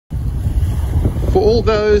For all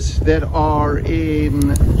those that are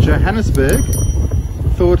in Johannesburg,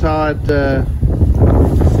 thought I'd see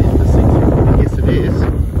if this thing's recording. Yes, it is.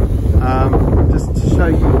 Just to show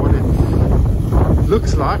you what it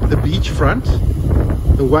looks like, the beachfront,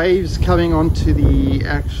 the waves coming onto the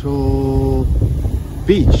actual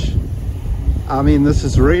beach. I mean, this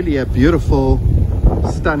is really a beautiful,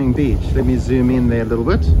 stunning beach. Let me zoom in there a little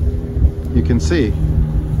bit. You can see.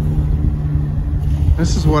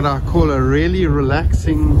 This is what I call a really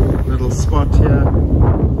relaxing little spot here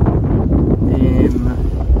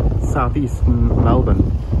in southeastern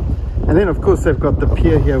Melbourne. And then of course they've got the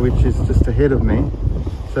pier here, which is just ahead of me.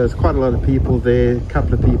 So there's quite a lot of people there, a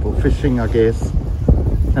couple of people fishing, I guess,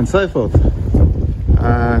 and so forth.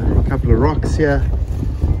 A couple of rocks here.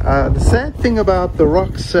 The sad thing about the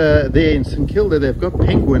rocks there in St Kilda, they've got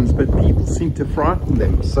penguins, but people seem to frighten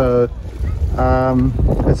them. So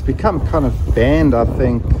it's become kind of banned, I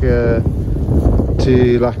think,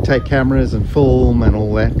 to like take cameras and film and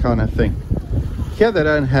all that kind of thing. Here they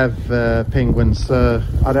don't have penguins, so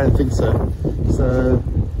I don't think so. So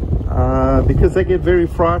because they get very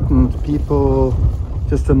frightened, people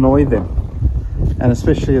just annoy them, and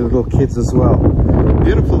especially little kids as well.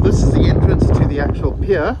 Beautiful. This is the entrance to the actual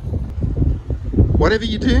pier. Whatever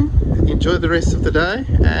you do, enjoy the rest of the day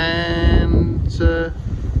and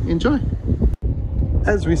enjoy.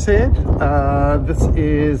 As we said, this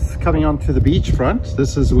is coming onto the beachfront.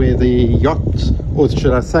 This is where the yacht, or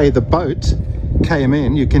should I say the boat, came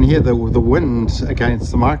in. You can hear the wind against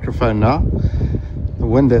the microphone now. The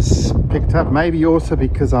wind has picked up, maybe also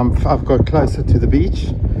because I've got closer to the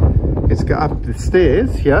beach. It's got up the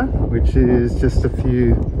stairs here, which is just a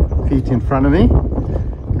few feet in front of me,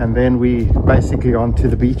 and then we basically onto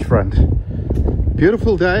the beachfront.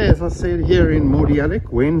 Beautiful day, as I said, here in Mordialloc.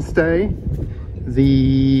 Wednesday,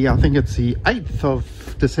 I think it's the 8th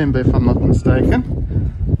of December, if I'm not mistaken.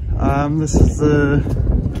 This is the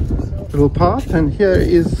little path, and here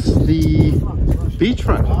is the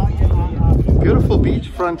beachfront. Beautiful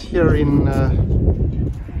beachfront here in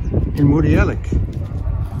Mordialloc.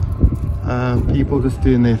 People just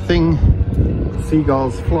doing their thing,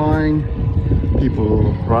 seagulls flying,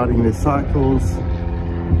 people riding their cycles.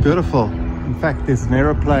 Beautiful. In fact, there's an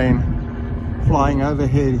aeroplane flying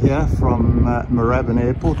overhead here from Melbourne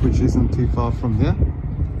Airport, which isn't too far from here.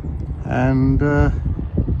 And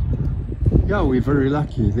yeah, we're very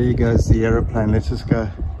lucky. There goes the aeroplane. Let's just go.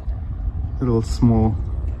 A little small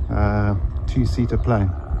two-seater plane.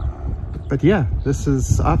 But yeah,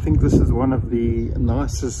 I think this is one of the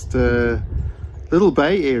nicest little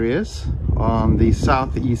bay areas on the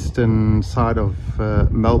southeastern side of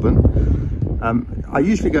Melbourne. I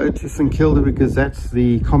usually go to St Kilda because that's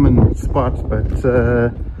the common spot, but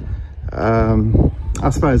I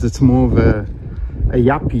suppose it's more of a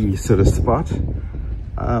yuppie sort of spot.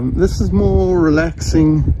 This is more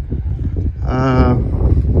relaxing,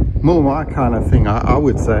 more my kind of thing, I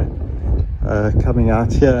would say. Coming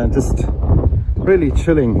out here and just really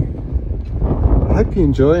chilling. I hope you're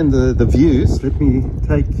enjoying the views. Let me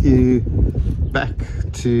take you back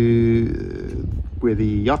to where the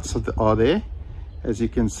yachts are there, as you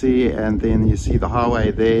can see, and then you see the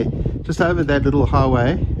highway there. Just over that little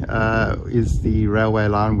highway is the railway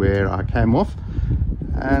line where I came off.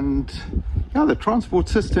 And yeah, the transport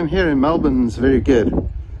system here in Melbourne is very good.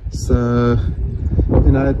 So,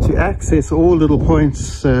 you know, to access all little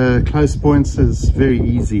points, close points, is very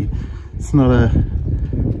easy. It's not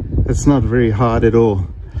very hard at all.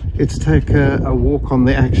 Let's take a walk on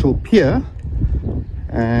the actual pier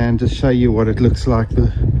and just show you what it looks like.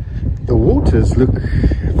 The waters look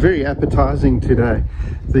very appetizing today.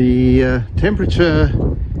 The temperature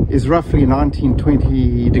is roughly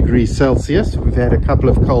 19-20 degrees Celsius. We've had a couple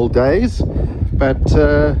of cold days, but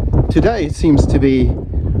today it seems to be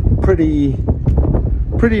pretty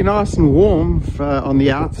nice and warm on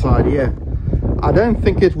the outside here. I don't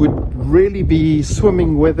think it would really be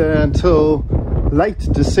swimming weather until late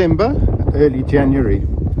December, early January.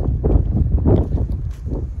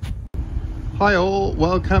 Hi all,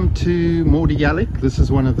 welcome to Mordialloc. This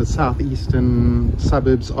is one of the southeastern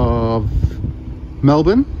suburbs of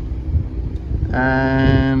Melbourne,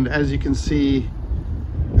 and as you can see,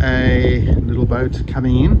 a little boat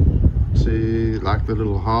coming in to like the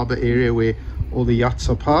little harbour area where all the yachts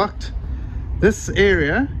are parked. This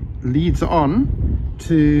area leads on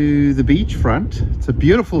to the beachfront. It's a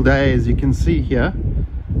beautiful day, as you can see here,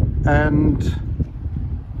 and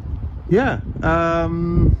yeah,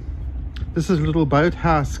 this is a little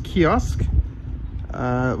boathouse kiosk,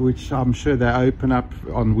 which I'm sure they open up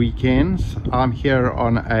on weekends. I'm here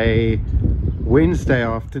on a Wednesday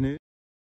afternoon.